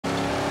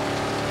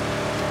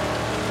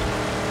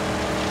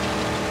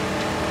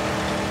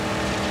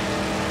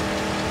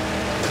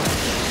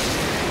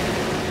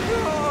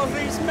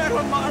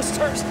little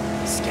monsters!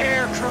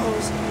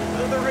 Scarecrows!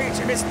 The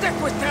region is thick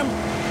with them!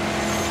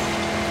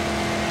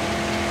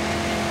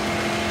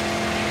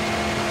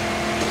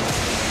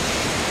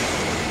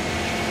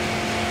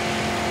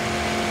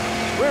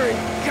 We're in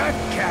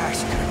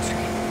Gutgash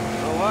country.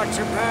 Now watch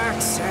your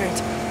back, Saint.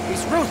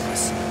 He's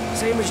ruthless.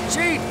 Same as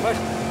Jeet, but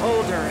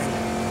older and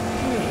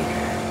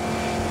meaner.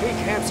 He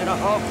camps in a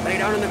hulk laid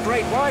down in the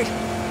Great White.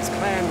 His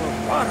clan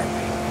will water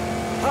me.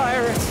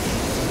 Pirates,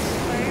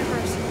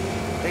 slavers.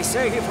 They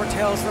say he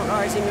foretells the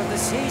rising of the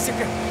seas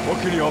again. What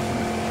can you offer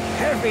me?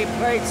 Heavy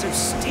plates of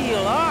steel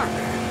armor,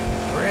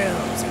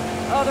 grills,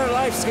 and other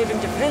life-saving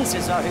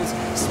defenses are his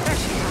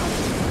specialty.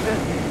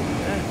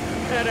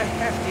 At a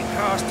hefty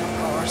cost, of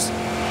course.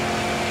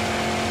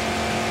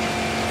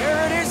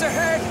 There it is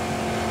ahead.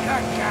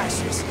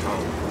 Gutgash is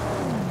home.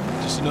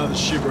 Just another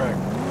shipwreck.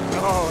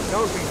 Oh,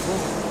 don't be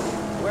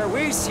fooled. Where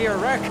we see a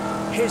wreck,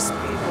 his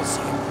people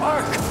see a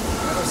bark.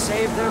 That'll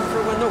save them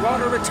for when the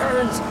water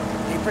returns.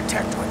 They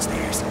protect what's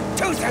theirs,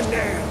 tooth and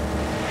nail.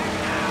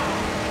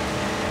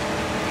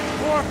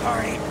 War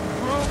party,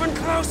 moving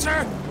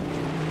closer.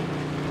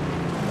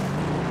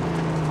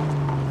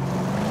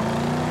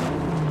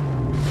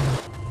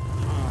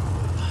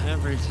 Oh,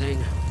 everything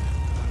a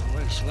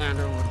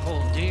wastelander would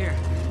hold dear.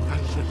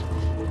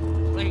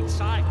 Late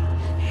sight.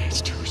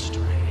 It's too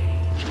strange.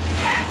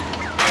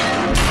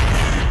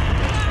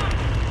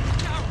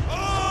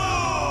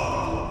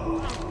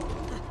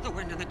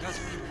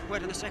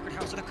 Wed in the sacred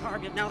house of the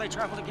Carb, yet now they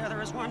travel together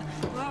as one.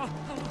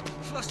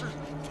 Fluster.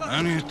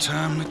 Plenty of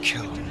time to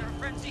kill them. In their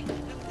frenzy,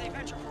 they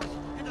venture forth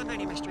into the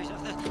many mysteries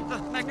of the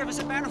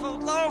magnificent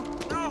manifold. Lo,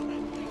 no!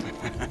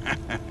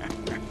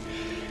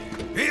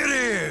 It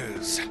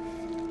is!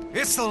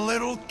 It's the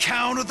little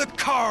Count of the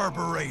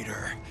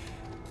Carburetor.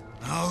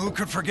 Oh, who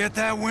could forget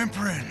that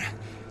whimpering?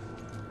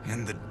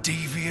 And the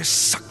devious,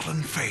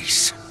 suckling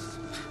face.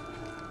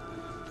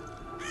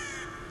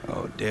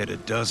 Oh, dead a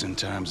dozen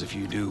times if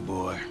you do,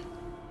 boy.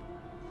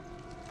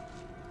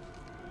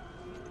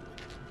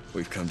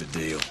 We've come to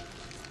deal.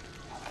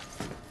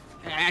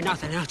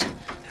 Nothing else.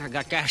 I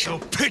got gas. So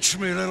pitch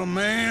me, little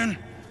man,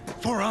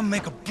 before I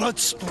make a blood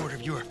sport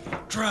of your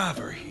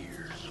driver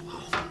here.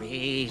 Oh,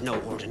 he's no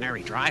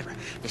ordinary driver.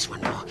 This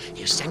one, no,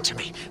 he was sent to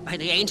me by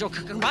the angel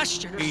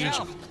combustion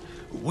herself.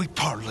 Angel, we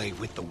parlay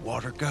with the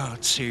water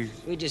gods here.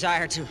 We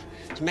desire to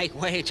make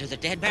way to the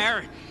dead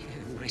Baron.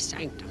 My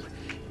sanctum.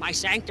 My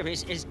sanctum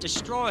is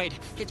destroyed.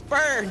 It's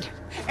burned.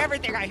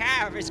 Everything I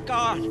have is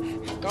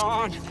gone.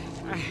 Gone.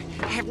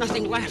 I have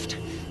nothing left.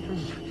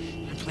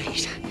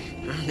 Please,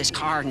 this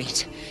car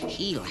needs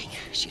healing.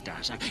 She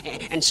does.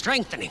 And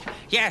strengthening.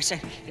 Yes,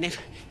 and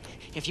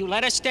if you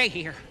let us stay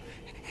here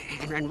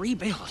and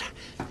rebuild,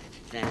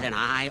 then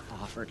I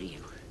offer to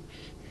you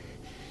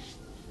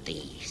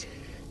these.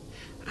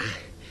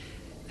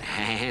 The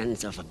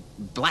hands of a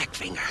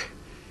Blackfinger.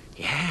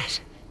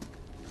 Yes.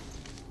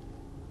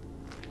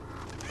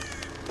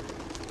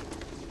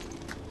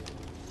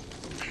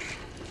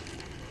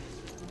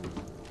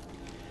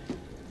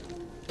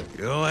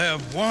 You'll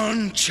have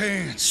one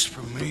chance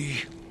for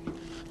me.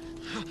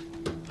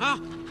 Oh,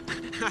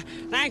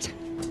 thanks.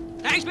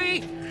 Thanks,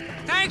 B.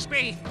 Thanks,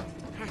 B.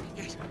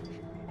 Yes.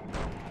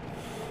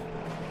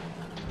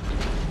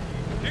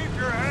 Keep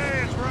your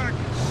hands where I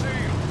can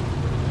see them.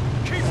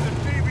 Keep the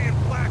deviant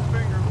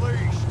Blackfinger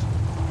leashed.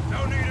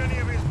 Don't need any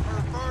of his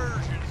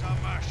perversions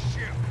on my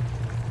ship.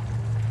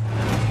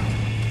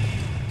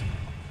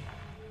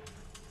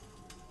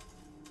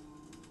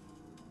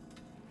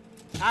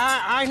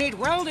 I need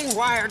welding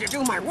wire to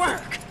do my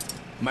work.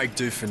 Make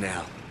do for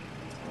now.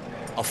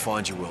 I'll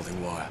find you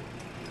welding wire.